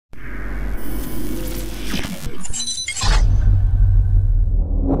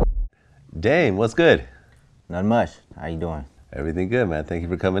Dame, what's good? Not much. How you doing? Everything good, man. Thank you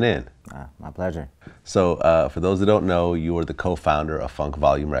for coming in. My pleasure. So, for those that don't know, you are the co-founder of Funk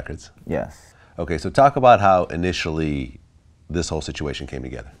Volume Records. Yes. Okay, so talk about how initially this whole situation came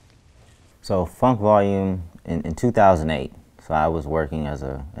together. So Funk Volume in 2008. So I was working as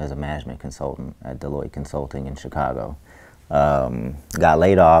a management consultant at Deloitte Consulting in Chicago. Got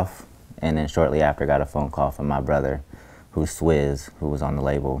laid off, and then shortly after got a phone call from my brother, who's Swizz, who was on the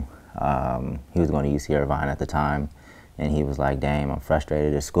label. He was going to UC Irvine at the time, and he was like, "Damn, I'm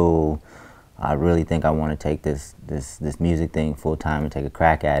frustrated at school. I really think I want to take this music thing full time and take a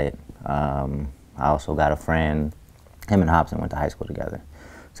crack at it." I also got a friend. Him and Hopsin went to high school together.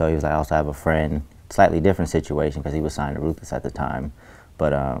 So he was like, "I also have a friend." Slightly different situation because he was signed to Ruthless at the time,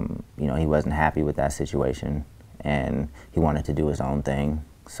 but you know, he wasn't happy with that situation, and he wanted to do his own thing.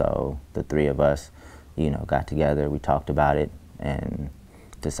 So the three of us, you know, got together. We talked about it and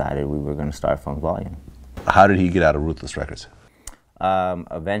decided we were going to start Funk Volume. How did he get out of Ruthless Records?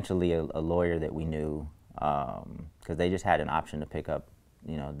 Eventually, a lawyer that we knew, because they just had an option to pick up,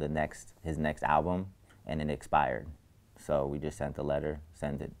 you know, his next album, and it expired. So we just sent the letter,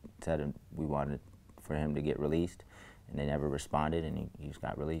 said we wanted for him to get released, and they never responded, and he just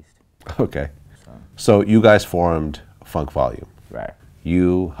got released. Okay. So you guys formed Funk Volume. Right.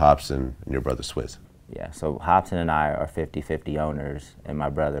 You, Hopsin, and your brother Swizz. Yeah. So Hopsin and I are 50-50 owners, and my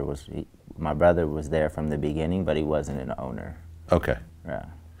brother was there from the beginning, but he wasn't an owner. Okay. Yeah.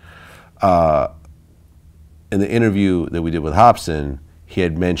 In the interview that we did with Hopsin, he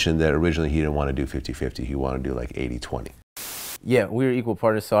had mentioned that originally he didn't want to do 50-50. He wanted to do like 80-20. Yeah, we were equal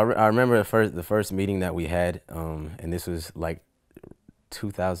partners. So I remember the first meeting that we had, and this was like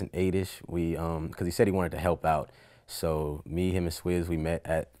 2008-ish. We because he said he wanted to help out. So me, him, and Swizz, we met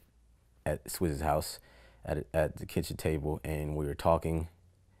at Swizz's house at the kitchen table, and we were talking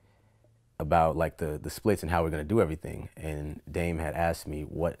about like the splits and how we're gonna do everything. And Dame had asked me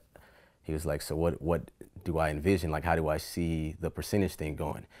what he was like. So what do I envision? Like, how do I see the percentage thing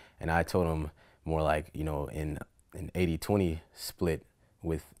going? And I told him more like, you know, in an 80-20 split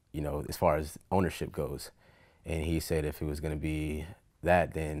with, you know, as far as ownership goes. And he said if it was going to be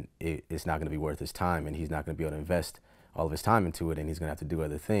that, then it's not going to be worth his time, and he's not going to be able to invest all of his time into it, and he's going to have to do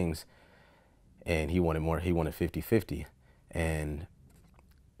other things. And he wanted more, he wanted 50-50. And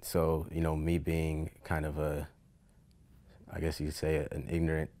so, you know, me being kind of I guess you could say an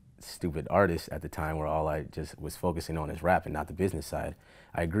ignorant, stupid artist at the time, where all I just was focusing on is rap and not the business side,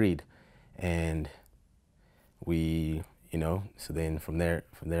 I agreed. And we, you know, so then from there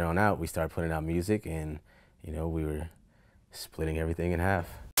on out, we started putting out music, and, you know, we were splitting everything in half.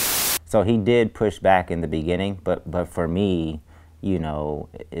 So he did push back in the beginning, but for me, you know,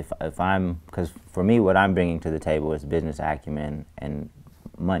 if because for me, what I'm bringing to the table is business acumen and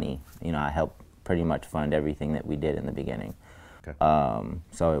money. You know, I helped pretty much fund everything that we did in the beginning. Okay.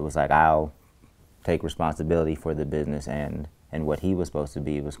 So it was like, I'll take responsibility for the business, and what he was supposed to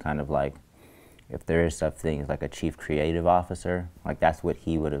be was kind of like, if there is such thing as like a chief creative officer, like that's what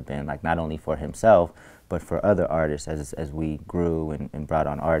he would have been, like not only for himself, but for other artists. As we grew and brought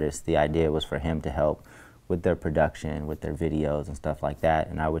on artists, the idea was for him to help with their production, with their videos and stuff like that,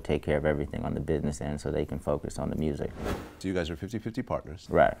 and I would take care of everything on the business end so they can focus on the music. So you guys are 50-50 partners.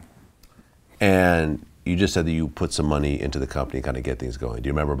 Right. And you just said that you put some money into the company to kind of get things going. Do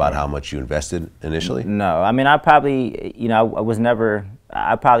you remember about how much you invested initially? No, I mean, I probably, you know,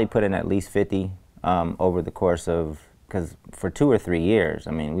 I probably put in at least 50 over the course of, because for 2 or 3 years,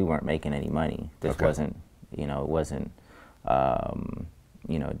 I mean, we weren't making any money. This wasn't, you know, it wasn't,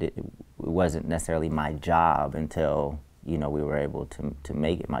 you know, it wasn't necessarily my job until, you know, we were able to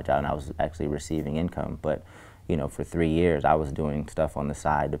make it my job, and I was actually receiving income. But, you know, for 3 years, I was doing stuff on the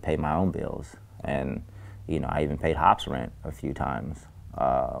side to pay my own bills. And, you know, I even paid Hop's rent a few times.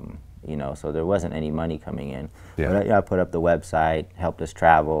 You know, so there wasn't any money coming in. Yeah. But I put up the website, helped us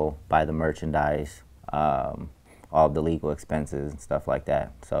travel, buy the merchandise, all the legal expenses and stuff like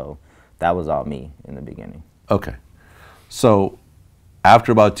that. So that was all me in the beginning. Okay. So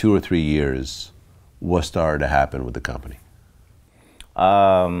after about 2 or 3 years, what started to happen with the company?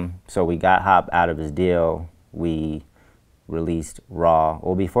 So we got Hop out of his deal. We released Raw.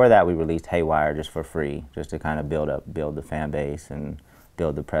 Well, before that, we released Haywire just for free, just to kind of build the fan base and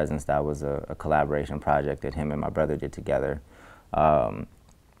build the presence. That was a collaboration project that him and my brother did together.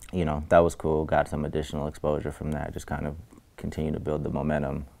 You know, that was cool. Got some additional exposure from that. Just kind of continue to build the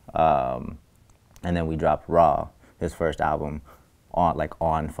momentum. And then we dropped Raw, his first album,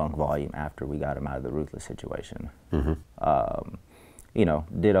 on Funk Volume after we got him out of the Ruthless situation. Mm-hmm. You know,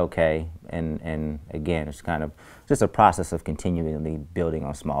 did okay, and again, it's kind of just a process of continually building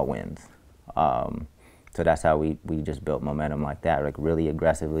on small wins. So that's how we just built momentum like that, like really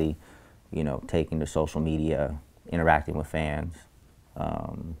aggressively, you know, taking to social media, interacting with fans,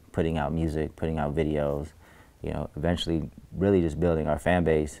 putting out music, putting out videos, you know, eventually really just building our fan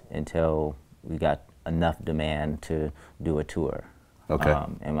base until we got enough demand to do a tour. Okay.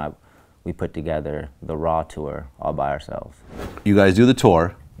 We put together the Raw tour all by ourselves. You guys do the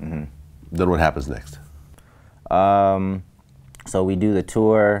tour. Mm-hmm. Then what happens next? So we do the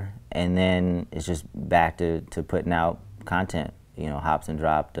tour, and then it's just back to putting out content. You know, Hopsin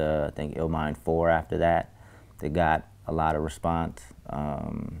dropped, I think, Ill Mind 4 after that. They got a lot of response.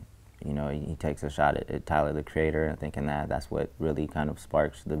 You know, he takes a shot at Tyler, the Creator, and thinking that's what really kind of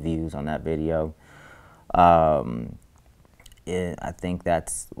sparks the views on that video. I think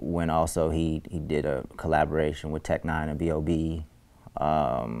that's when also he did a collaboration with Tech Nine and B.O.B.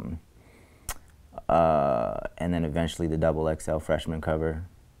 And then eventually the XXL Freshman cover.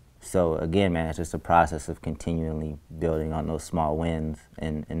 So again, man, it's just a process of continually building on those small wins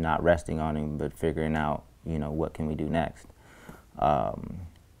and not resting on them, but figuring out, you know, what can we do next.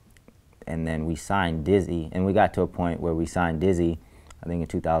 And then we signed Dizzy, and we got to a point where we signed Dizzy, I think in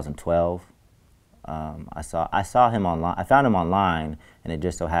 2012. I saw him online. I found him online, and it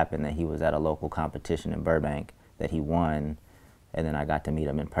just so happened that he was at a local competition in Burbank that he won, and then I got to meet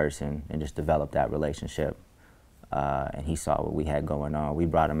him in person and just develop that relationship. And he saw what we had going on. We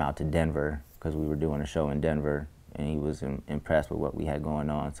brought him out to Denver because we were doing a show in Denver, and he was impressed with what we had going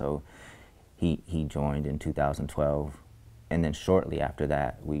on. So he joined in 2012, and then shortly after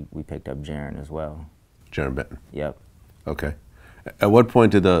that, we picked up Jaren as well. Jaren Benton. Yep. Okay. At what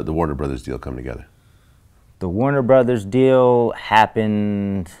point did the Warner Brothers deal come together? The Warner Brothers deal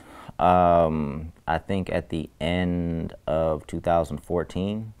happened, I think, at the end of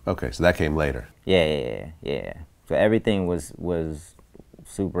 2014. Okay, so that came later. Yeah. So everything was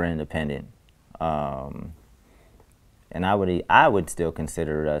super independent, and I would still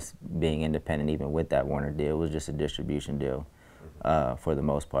consider us being independent even with that Warner deal. It was just a distribution deal for the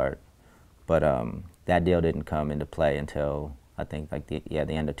most part, but that deal didn't come into play until I think like the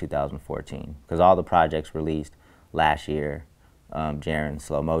end of 2014, because all the projects released last year, Jaren's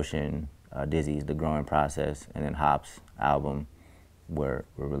Slow Motion, Dizzy's The Growing Process, and then Hop's album were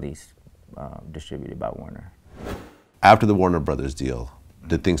released, distributed by Warner. After the Warner Brothers deal,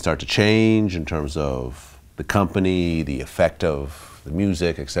 did things start to change in terms of the company, the effect of the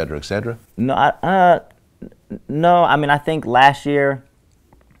music, et cetera, et cetera? No, no. I mean, I think last year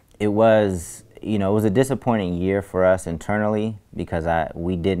it was, you know, it was a disappointing year for us internally because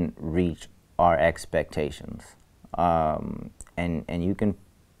we didn't reach our expectations. And you can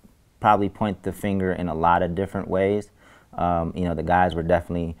probably point the finger in a lot of different ways. You know, the guys were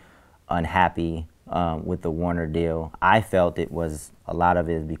definitely unhappy with the Warner deal. I felt a lot of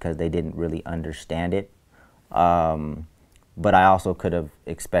it is because they didn't really understand it. But I also could have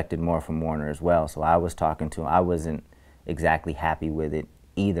expected more from Warner as well. So I was talking to him. I wasn't exactly happy with it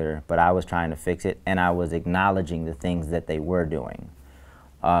either, but I was trying to fix it, and I was acknowledging the things that they were doing.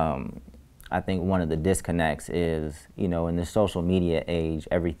 I think one of the disconnects is, you know, in this social media age,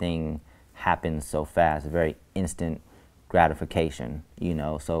 everything happens so fast, very instant gratification, you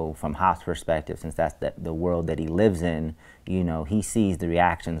know. So from Hop's perspective, since that's the world that he lives in, you know, he sees the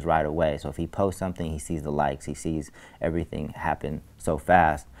reactions right away. So if he posts something, he sees the likes, he sees everything happen so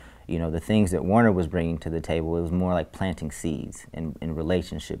fast. You know, the things that Warner was bringing to the table, it was more like planting seeds and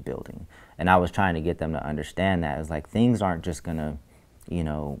relationship building. And I was trying to get them to understand that. It was like, things aren't just gonna, you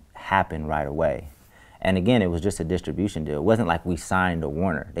know, happen right away. And again, it was just a distribution deal. It wasn't like we signed to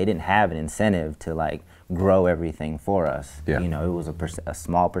Warner. They didn't have an incentive to like grow everything for us. Yeah. You know, it was a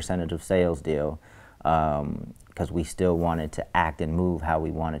small percentage of sales deal because we still wanted to act and move how we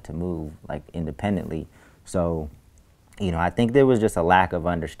wanted to move, like independently. So, you know, I think there was just a lack of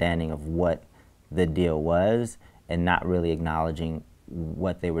understanding of what the deal was and not really acknowledging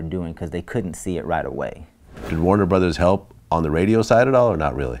what they were doing because they couldn't see it right away. Did Warner Brothers help on the radio side at all, or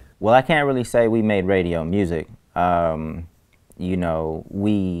not really? Well, I can't really say we made radio music. You know,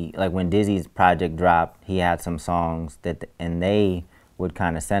 like when Dizzy's project dropped, he had some songs and they would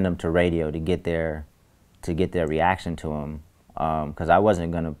kind of send them to radio to get their reaction to them. Because I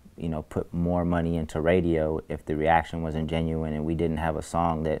wasn't gonna, you know, put more money into radio if the reaction wasn't genuine and we didn't have a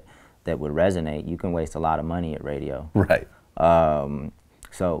song that would resonate. You can waste a lot of money at radio. Right.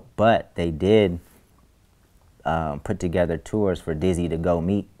 But they did put together tours for Dizzy to go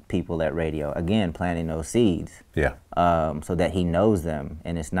meet people at radio. Again, planting those seeds. Yeah. So that he knows them,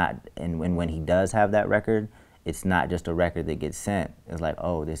 and it's not. And when he does have that record, it's not just a record that gets sent. It's like,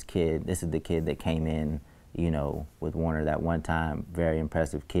 oh, this is the kid that came in, you know, with Warner that one time, very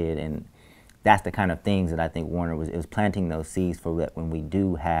impressive kid. And that's the kind of things that I think Warner was planting those seeds for that when we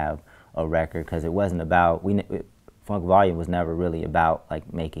do have a record, because it wasn't about, Funk Volume was never really about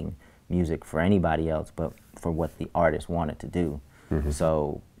like making music for anybody else, but for what the artist wanted to do.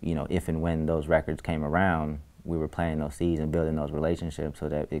 So, you know, if and when those records came around, we were planting those seeds and building those relationships so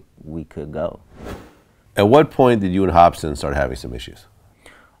that we could go. At what point did you and Hopsin start having some issues?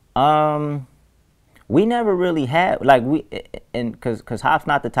 We never really had, like, because Hop's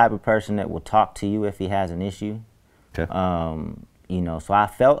not the type of person that will talk to you if he has an issue. Okay. You know, so I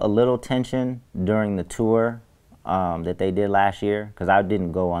felt a little tension during the tour that they did last year, because I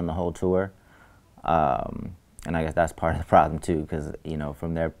didn't go on the whole tour. And I guess that's part of the problem too, because, you know,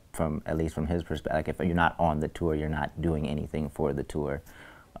 at least from his perspective, like, if you're not on the tour, you're not doing anything for the tour.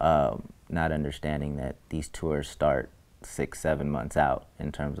 Not understanding that these tours start 6-7 months out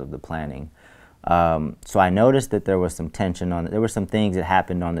in terms of the planning. So I noticed that there was some tension there were some things that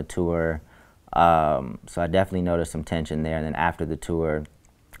happened on the tour. So I definitely noticed some tension there. And then after the tour,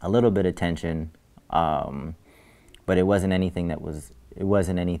 a little bit of tension, but it wasn't anything that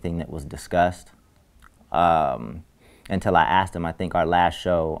was discussed. Until I asked him. I think our last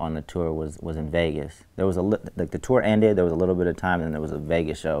show on the tour was in Vegas. There was the tour ended, there was a little bit of time, and then there was a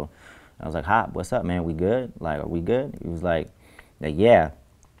Vegas show. I was like, Hop, what's up, man? We good? Like, are we good? He was like, yeah.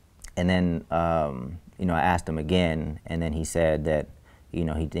 And then, you know, I asked him again, and then he said that, you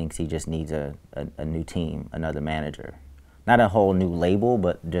know, he thinks he just needs a new team, another manager. Not a whole new label,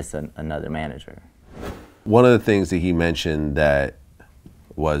 but just another manager. One of the things that he mentioned that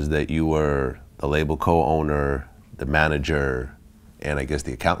was that you were the label co-owner, the manager, and I guess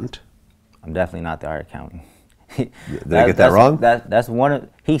the accountant? I'm definitely not the art accountant. Did I get that wrong? That's one of,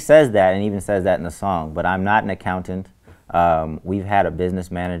 he says that and even says that in the song, but I'm not an accountant. We've had a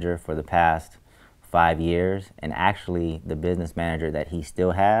business manager for the past 5 years, and actually the business manager that he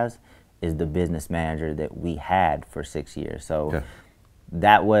still has is the business manager that we had for 6 years. So okay.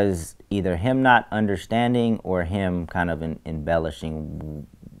 That was either him not understanding or him kind of embellishing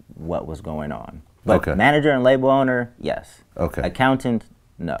what was going on. But okay. Manager and label owner, yes. Okay. Accountant,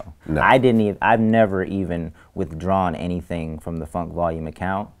 no. I've never even withdrawn anything from the Funk Volume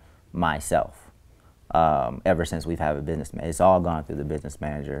account myself. Ever since we've had a business manager. It's all gone through the business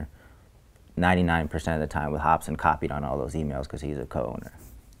manager. 99% of the time with Hopsin copied on all those emails because he's a co-owner.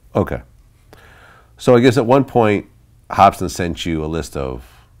 Okay. So I guess at one point, Hopsin sent you a list of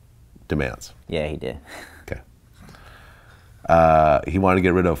demands. Yeah, he did. Okay. He wanted to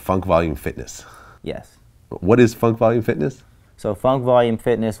get rid of Funk Volume Fitness. Yes. What is Funk Volume Fitness? So Funk Volume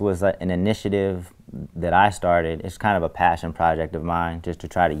Fitness was an initiative that I started. It's kind of a passion project of mine, just to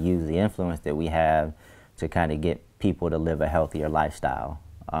try to use the influence that we have to kind of get people to live a healthier lifestyle,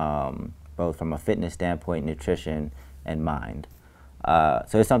 both from a fitness standpoint, nutrition, and mind.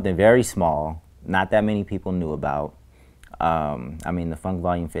 So it's something very small, not that many people knew about. I mean, the Funk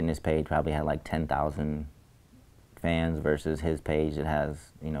Volume Fitness page probably had like 10,000 fans versus his page that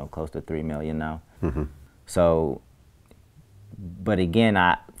has, you know, close to 3 million now. Mm-hmm. So, but again,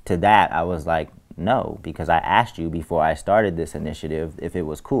 to that I was like, no, because I asked you before I started this initiative if it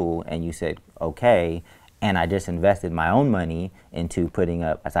was cool, and you said okay, and I just invested my own money into putting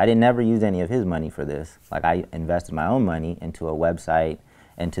up, so I didn't never use any of his money for this. Like, I invested my own money into a website,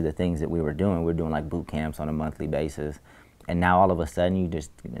 into the things that we were doing. We're doing like boot camps on a monthly basis, and now all of a sudden you just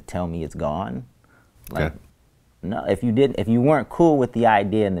tell me it's gone. Like, okay. No, if you weren't cool with the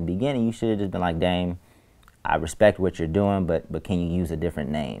idea in the beginning, you should have just been like, Dame, I respect what you're doing, but can you use a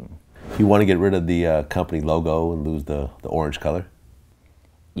different name? You want to get rid of the company logo and lose the orange color?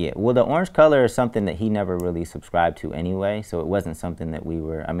 Yeah, well, the orange color is something that he never really subscribed to anyway, so it wasn't something that we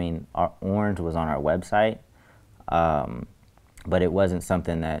were, I mean, our orange was on our website, but it wasn't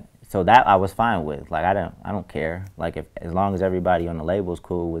something that, so that I was fine with. Like, I don't care. Like, as long as everybody on the label is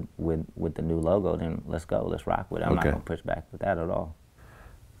cool with the new logo, then let's go, let's rock with it. I'm not going to push back with that at all.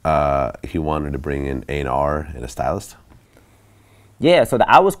 He wanted to bring in A&R and a stylist? Yeah, so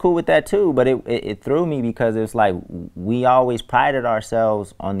I was cool with that too, but it threw me because it's like we always prided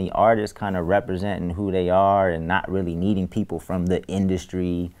ourselves on the artists kind of representing who they are and not really needing people from the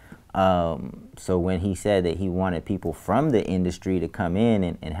industry. So when he said that he wanted people from the industry to come in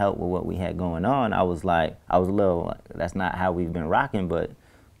and help with what we had going on, I was a little, that's not how we've been rocking, but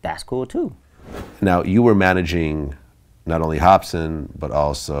that's cool too. Now, you were managing not only Hopsin, but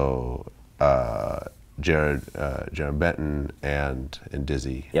also Jared Benton and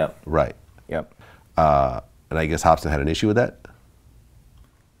Dizzy. Yep. Right. Yep. And I guess Hopsin had an issue with that?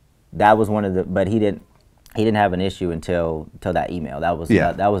 That was one of the, but he didn't have an issue until that email. That was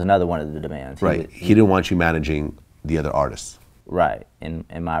that was another one of the demands. Right. He didn't want you managing the other artists. Right. And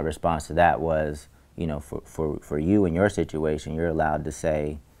my response to that was, you know, for you in your situation, you're allowed to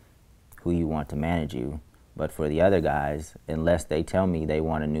say who you want to manage you. But for the other guys, unless they tell me they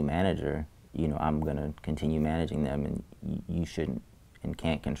want a new manager, you know, I'm going to continue managing them, and you shouldn't and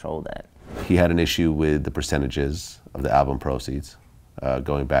can't control that. He had an issue with the percentages of the album proceeds,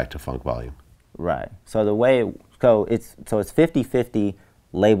 going back to Funk Volume. Right. So the way it's 50-50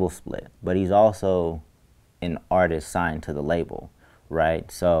 label split, but he's also an artist signed to the label, right?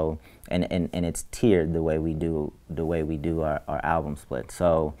 So and it's tiered the way we do our album split.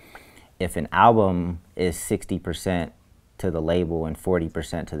 So if an album is 60% to the label and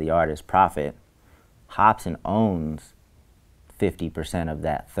 40% to the artist profit, Hopsin owns 50% of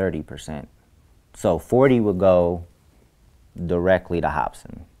that 30%. So 40 would go directly to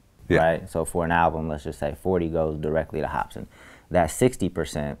Hopsin, yeah. right? So for an album, let's just say 40 goes directly to Hopsin. That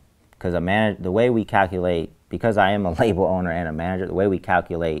 60%, because the way we calculate, because I am a label owner and a manager, the way we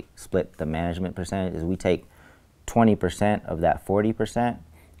calculate split the management percentage is we take 20% of that 40%,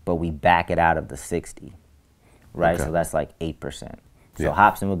 but we back it out of the 60, right? Okay. So that's like 8%. So yeah.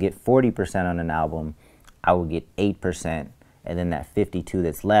 Hopsin will get 40% on an album, I will get 8%, and then that 52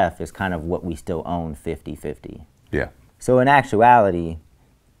 that's left is kind of what we still own 50-50. Yeah. So in actuality,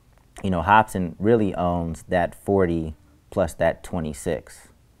 you know, Hopsin really owns that 40 plus that 26,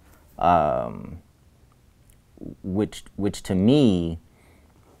 which to me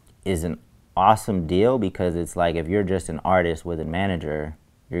is an awesome deal, because it's like if you're just an artist with a manager,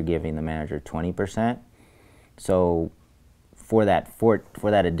 you're giving the manager 20%. So for that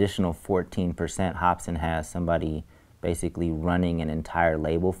additional 14%, Hopsin has somebody basically running an entire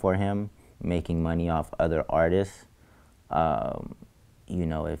label for him, making money off other artists. You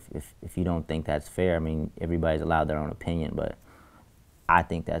know, if you don't think that's fair, I mean, everybody's allowed their own opinion, but I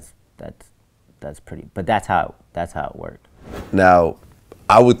think that's pretty. But that's how it worked. Now,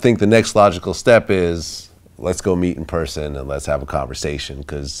 I would think the next logical step is let's go meet in person and let's have a conversation,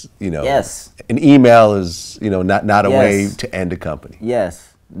 because you know, yes, an email is, you know, not a yes. way to end a company.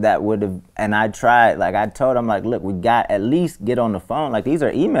 Yes, that would have, and I tried. Like I told him, like, look, we got at least get on the phone. Like these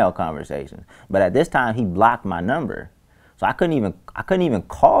are email conversations, but at this time he blocked my number. So I couldn't even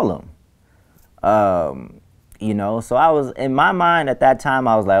call him, you know. So I was, in my mind at that time,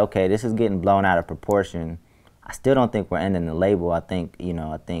 I was like, okay, this is getting blown out of proportion. I still don't think we're ending the label. I think, you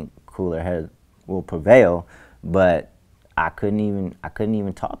know, I think cooler heads will prevail. But I couldn't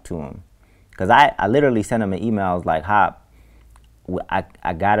even talk to him, because I literally sent him an email. I was like, Hop,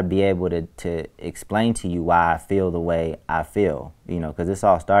 I gotta be able to explain to you why I feel the way I feel, you know, because this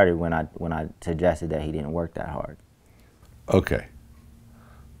all started when I suggested that he didn't work that hard. Okay.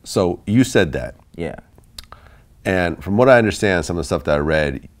 So you said that. Yeah. And from what I understand, some of the stuff that I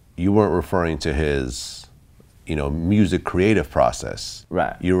read, you weren't referring to his, you know, music creative process.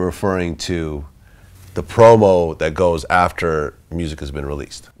 Right. You were referring to the promo that goes after music has been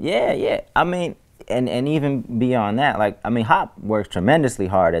released. Yeah, yeah. I mean, and even beyond that, like, I mean, Hop works tremendously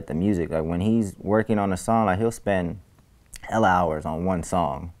hard at the music. Like when he's working on a song, like he'll spend hell hours on one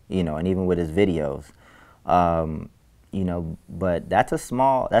song, you know, and even with his videos. You know, but that's a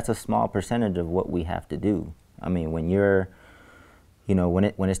small percentage of what we have to do. I mean, when you're, you know,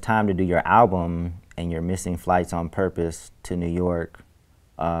 when it's time to do your album and you're missing flights on purpose to New York,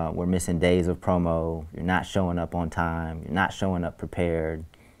 we're missing days of promo, you're not showing up on time, you're not showing up prepared.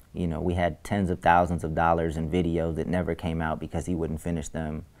 You know, we had tens of thousands of dollars in videos that never came out because he wouldn't finish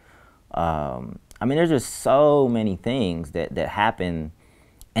them. I mean, there's just so many things that happen,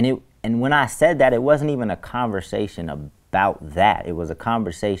 and when I said that, it wasn't even a conversation about that. It was a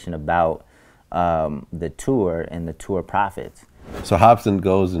conversation about the tour and the tour profits. So Hopsin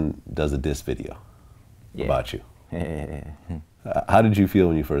goes and does a diss video about you. How did you feel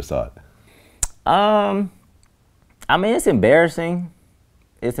when you first saw it? I mean, it's embarrassing.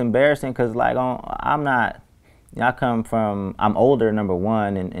 It's embarrassing because, like, I'm not, you know, I'm older, number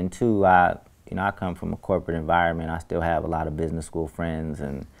one, and two, I come from a corporate environment. I still have a lot of business school friends,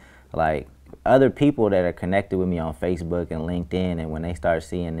 and like other people that are connected with me on Facebook and LinkedIn, and when they start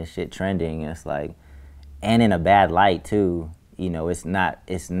seeing this shit trending, it's like, and in a bad light too, you know, it's not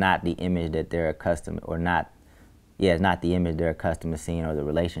the image that they're accustomed, or not, yeah, it's not the image they're accustomed to seeing, or the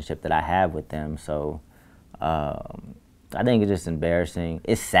relationship that I have with them. So I think it's just embarrassing.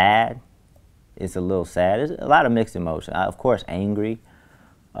 It's sad. It's a little sad. It's a lot of mixed emotion. Of course, angry,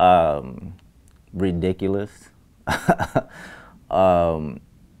 ridiculous.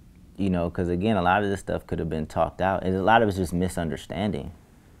 You know, because again, a lot of this stuff could have been talked out, and a lot of it's just misunderstanding.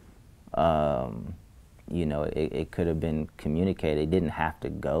 You know, it could have been communicated. It didn't have to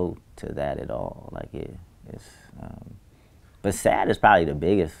go to that at all. Like But sad is probably the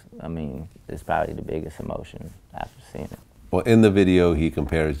biggest. I mean, it's probably the biggest emotion after seeing it. Well, in the video, he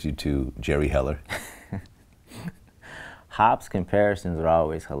compares you to Jerry Heller. Hop's comparisons are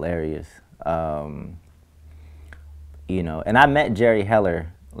always hilarious. You know, and I met Jerry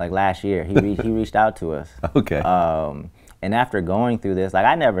Heller like last year. He reached out to us. Okay. And after going through this, like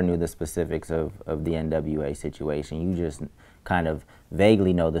I never knew the specifics of the NWA situation. You just kind of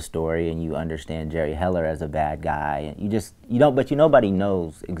vaguely know the story and you understand Jerry Heller as a bad guy. And but nobody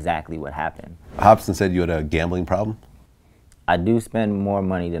knows exactly what happened. Hopsin said you had a gambling problem? I do spend more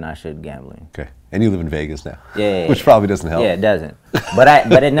money than I should gambling. Okay. And you live in Vegas now. Yeah. Which probably doesn't help. Yeah, it doesn't. But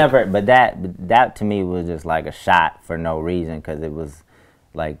that to me was just like a shot for no reason, because it was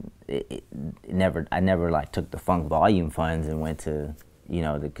like I never like took the Funk Volume funds and went to, you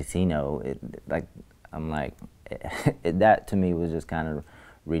know, the casino. That to me was just kind of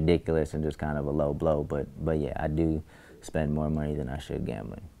ridiculous and just kind of a low blow. But yeah, I do spend more money than I should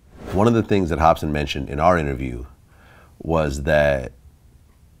gambling. One of the things that Hopsin mentioned in our interview was that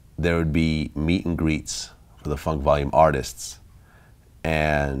there would be meet and greets for the Funk Volume artists,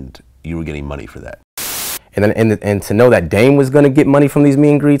 and you were getting money for that. And then and to know that Dame was gonna get money from these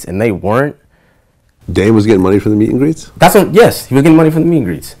meet and greets and they weren't. Dame was getting money from the meet and greets? That's what. Yes, he was getting money from the meet and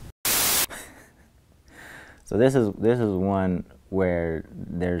greets. So this is one where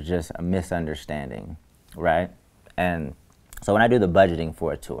there's just a misunderstanding, right? And so when I do the budgeting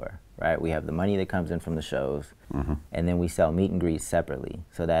for a tour, right, we have the money that comes in from the shows, and then we sell meet and greets separately,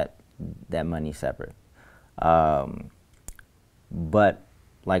 so that money's separate. But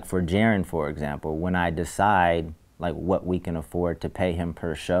like for Jaren, for example, when I decide like what we can afford to pay him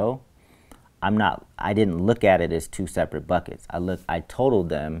per show, I didn't look at it as two separate buckets. I totaled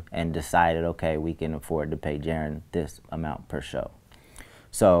them and decided, okay, we can afford to pay Jaren this amount per show.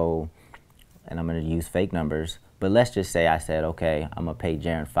 So, and I'm gonna use fake numbers, but let's just say I said, okay, I'm gonna pay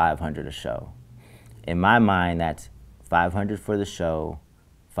Jaren $500 a show. In my mind, that's $500 for the show,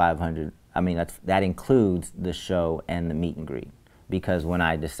 $500. I mean, that includes the show and the meet and greet. Because when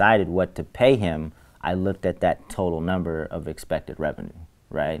I decided what to pay him, I looked at that total number of expected revenue,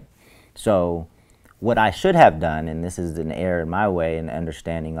 right? So what I should have done, and this is an error in my way in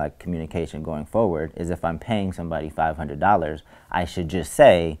understanding like communication going forward, is if I'm paying somebody $500, I should just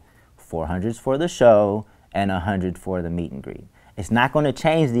say $400 for the show and $100 for the meet and greet. It's not going to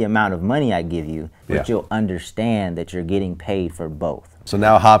change the amount of money I give you, but you'll understand that you're getting paid for both. So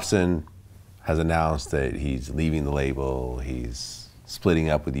now Hopsin has announced that he's leaving the label, he's splitting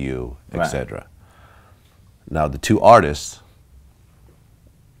up with you, etc. Right. Now the two artists,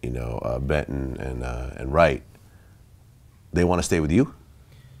 you know, Benton and Wright, they want to stay with you?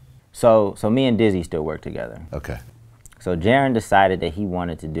 So me and Dizzy still work together. Okay. So Jaren decided that he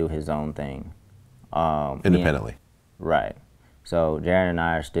wanted to do his own thing. Independently. Right. So Jaren and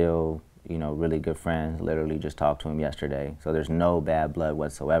I are still, you know, really good friends. Literally just talked to him yesterday. So there's no bad blood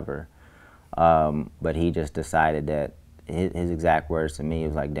whatsoever. But he just decided that his exact words to me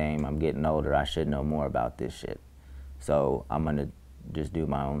was like, Dame, I'm getting older. I should know more about this shit. So I'm going to just do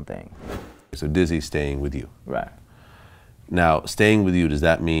my own thing. So Dizzy's staying with you. Right. Now, staying with you, does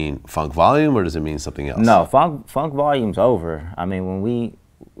that mean Funk Volume or does it mean something else? No, Funk Volume's over. I mean,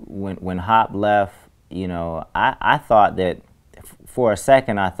 when Hop left, you know, I thought that, for a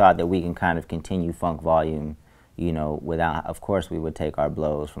second, I thought that we can kind of continue Funk Volume, you know, without, of course, we would take our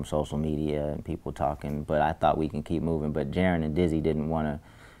blows from social media and people talking, but I thought we can keep moving. But Jaren and Dizzy didn't want to,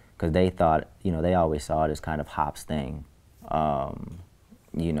 because they thought, you know, they always saw it as kind of Hop's thing,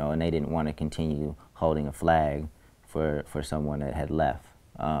 you know, and they didn't want to continue holding a flag for someone that had left.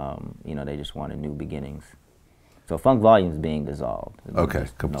 You know, they just wanted new beginnings. So Funk Volume's being dissolved. Okay,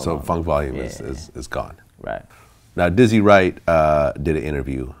 no so longer. Funk Volume is gone. Right. Now, Dizzy Wright did an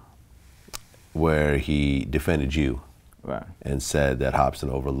interview where he defended you, right, and said that Hopsin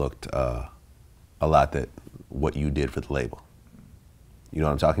overlooked a lot that what you did for the label. You know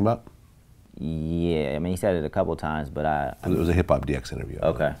what I'm talking about? Yeah, I mean, he said it a couple times, but it was a Hip Hop DX interview.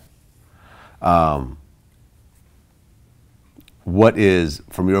 Okay. What is,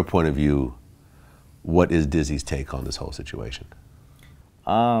 from your point of view, what is Dizzy's take on this whole situation?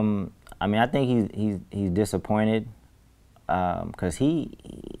 I mean, I think he's disappointed because he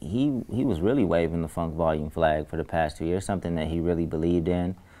was really waving the Funk Volume flag for the past 2 years, something that he really believed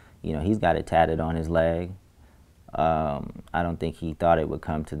in. You know, he's got it tatted on his leg. I don't think he thought it would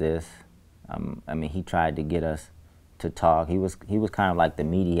come to this. I mean, he tried to get us to talk. He was kind of like the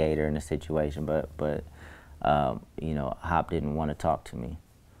mediator in the situation, but you know, Hop didn't want to talk to me.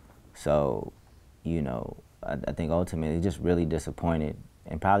 So, you know, I think ultimately he's just really disappointed.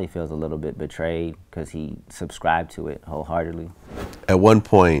 and probably feels a little bit betrayed because he subscribed to it wholeheartedly. At one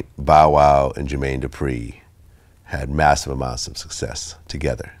point, Bow Wow and Jermaine Dupri had massive amounts of success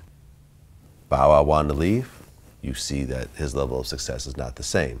together. Bow Wow wanted to leave. You see that his level of success is not the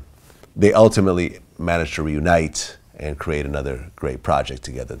same. They ultimately managed to reunite and create another great project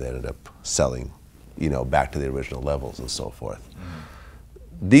together that ended up selling, you know, back to the original levels and so forth.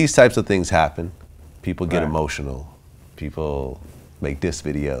 These types of things happen. People get emotional. People make diss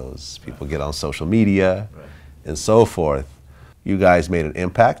videos. People get on social media and so forth. You guys made an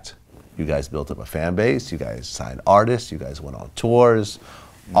impact. You guys built up a fan base. You guys signed artists. You guys went on tours.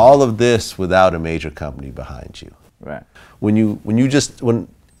 All of this without a major company behind you. Right. When you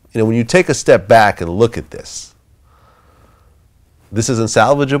take a step back and look at this, this isn't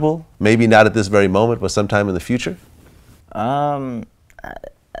salvageable. Maybe not at this very moment, but sometime in the future.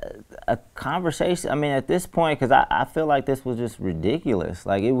 A conversation. I mean, at this point, because I feel like this was just ridiculous.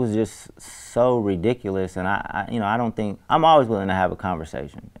 Like, it was just so ridiculous, and I don't think I'm always willing to have a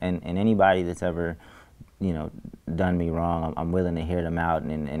conversation. And anybody that's ever, you know, done me wrong, I'm willing to hear them out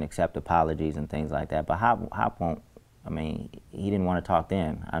and accept apologies and things like that. But Hop won't. I mean, he didn't want to talk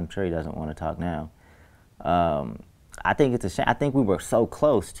then. I'm sure he doesn't want to talk now. I think it's a shame. I think we were so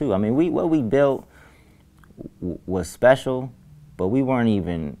close too. I mean, what we built was special, but we weren't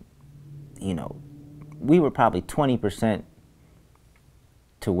even, you know, we were probably 20%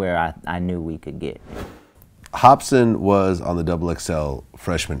 to where I knew we could get. Hopsin was on the XXL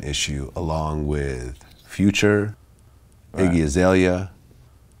Freshman issue along with Future, Iggy Azalea,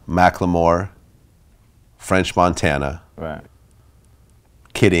 Macklemore, French Montana,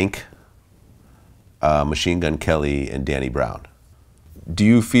 Kid Ink, Machine Gun Kelly, and Danny Brown. Do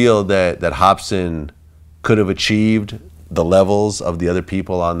you feel that Hopsin could have achieved the levels of the other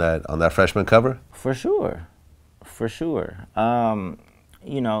people on that freshman cover? For sure.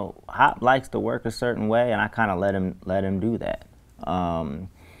 You know, Hop likes to work a certain way, and I kind of let him do that.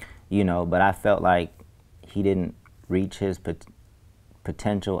 You know, but I felt like he didn't reach his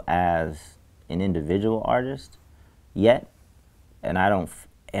potential as an individual artist yet, and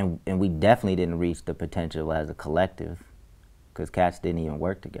and we definitely didn't reach the potential as a collective, because cats didn't even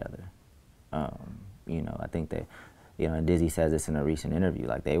work together. You know, I think that, you know, and Dizzy says this in a recent interview,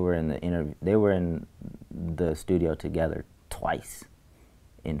 like they were in the studio together twice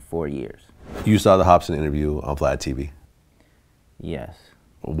in 4 years. You saw the Hopsin interview on Vlad TV? Yes.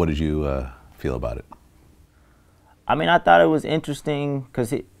 What did you feel about it? I mean, I thought it was interesting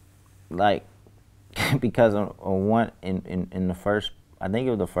because because in the first, I think it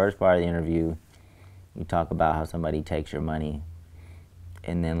was the first part of the interview, you talk about how somebody takes your money,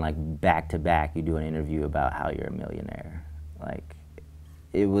 and then like back to back you do an interview about how you're a millionaire. Like,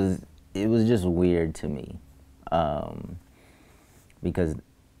 it was just weird to me, because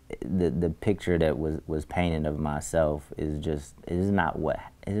the picture that was painted of myself is not what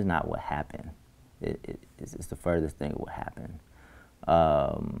happened. It's the furthest thing that would happen.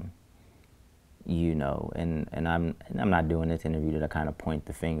 You know, and I'm not doing this interview to kind of point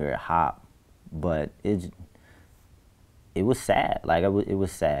the finger at Hop, but it was sad. Like, it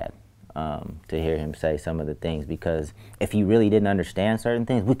was sad to hear him say some of the things, because if he really didn't understand certain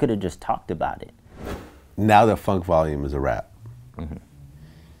things, we could have just talked about it. Now that Funk Volume is a wrap,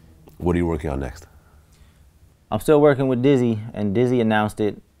 what are you working on next? I'm still working with Dizzy, and Dizzy announced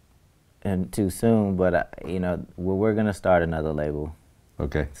it too soon, but you know, we're gonna start another label.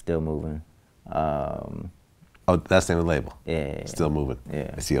 Okay. Still Moving. Oh, that's the name of the label? Yeah. Still Moving.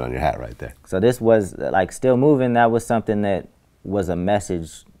 Yeah. I see it on your hat right there. So this was, like, Still Moving, that was something that was a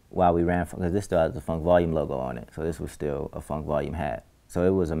message while we ran, because this still has the Funk Volume logo on it, so this was still a Funk Volume hat. So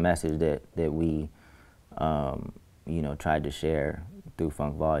it was a message that we, you know, tried to share through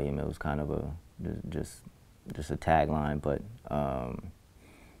Funk Volume. It was kind of just a tagline, but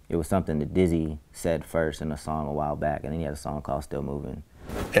it was something that Dizzy said first in a song a while back, and then he had a song called Still Moving.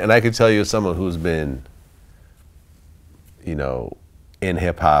 And I can tell you, as someone who's been, you know, in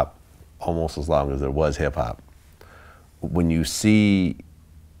hip hop almost as long as there was hip hop, when you see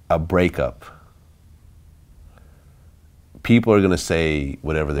a breakup, people are going to say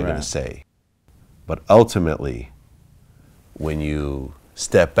whatever they're going to say. But ultimately, when you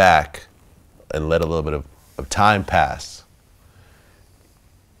step back and let a little bit of time pass,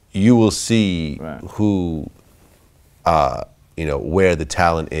 you will see who, you know, where the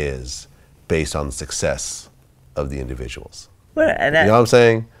talent is based on the success of the individuals. You know what I'm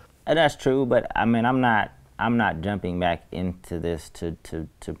saying? And that's true, but I mean, I'm not jumping back into this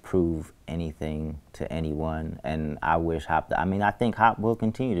to prove anything to anyone. And I wish Hop, I mean, I think Hop will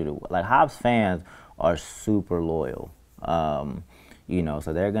continue to do, like, Hop's fans are super loyal. you know,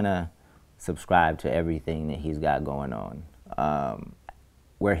 so they're gonna subscribe to everything that he's got going on.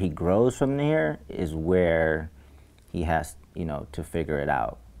 Where he grows from there is where he has, you know, to figure it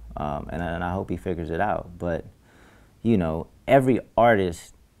out. And I hope he figures it out. But, you know, every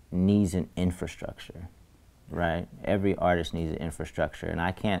artist needs an infrastructure, right? Every artist needs an infrastructure. And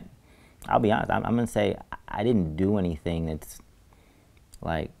I can't, I'll be honest, I'm going to say I didn't do anything that's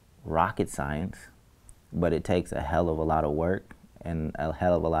like rocket science, but it takes a hell of a lot of work and a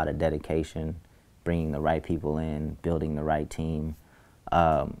hell of a lot of dedication, bringing the right people in, building the right team.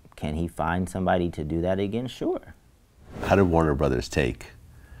 Can he find somebody to do that again? Sure. How did Warner Brothers take,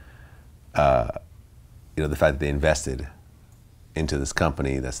 you know, the fact that they invested into this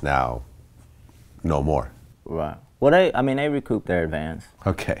company that's now no more? Right. Well, I mean, they recouped their advance.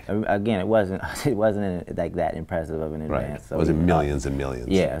 Okay. Again, it wasn't like that impressive of an advance. Right. So it wasn't millions and millions.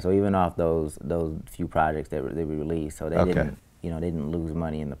 Yeah. So even off those few projects that they released, so they didn't, you know, they didn't lose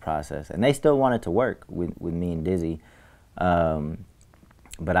money in the process, and they still wanted to work with me and Dizzy.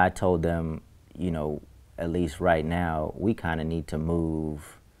 But I told them, you know, at least right now, we kind of need to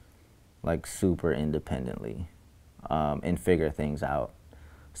move like super independently and figure things out.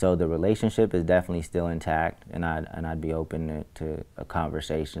 So the relationship is definitely still intact, and I'd be open to a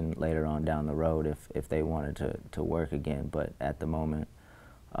conversation later on down the road if they wanted to work again. But at the moment,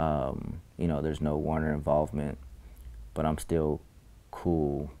 you know, there's no Warner involvement, but I'm still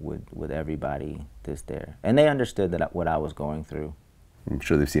cool with everybody that's there. And they understood that what I was going through. I'm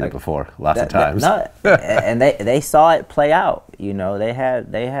sure they've seen it before, lots of times. And they saw it play out. You know, they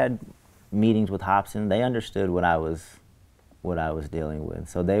had meetings with Hopsin. They understood what I was dealing with.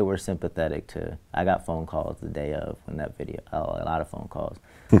 So they were sympathetic to. I got phone calls the day of when that video. Oh, a lot of phone calls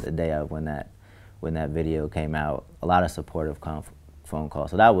the day of when that video came out. A lot of supportive phone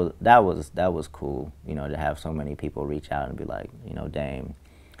calls. So that was cool. You know, to have so many people reach out and be like, you know, Dame,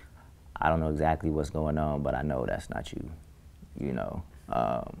 I don't know exactly what's going on, but I know that's not you. You know,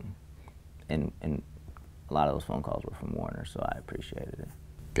 and a lot of those phone calls were from Warner, so I appreciated it.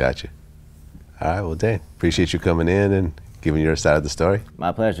 Gotcha. All right, well, Dan, appreciate you coming in and giving your side of the story.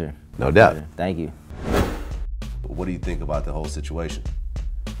 My pleasure. No doubt. Pleasure. Thank you. What do you think about the whole situation?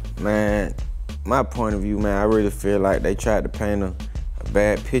 Man, my point of view, man, I really feel like they tried to paint a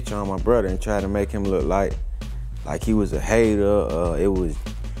bad picture on my brother and try to make him look like he was a hater. It was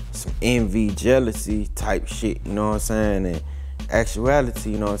some envy, jealousy type shit, you know what I'm saying? And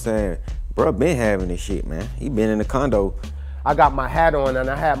actuality, you know what I'm saying? Bro been having this shit, man. He been in the condo. I got my hat on and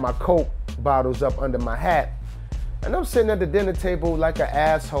I had my Coke bottles up under my hat. And I'm sitting at the dinner table like an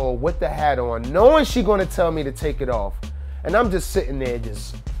asshole with the hat on, knowing she gonna tell me to take it off. And I'm just sitting there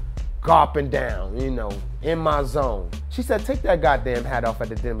just gulping down, you know, in my zone. She said, take that goddamn hat off at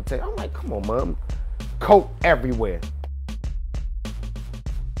the dinner table. I'm like, come on, Mom. Coke everywhere.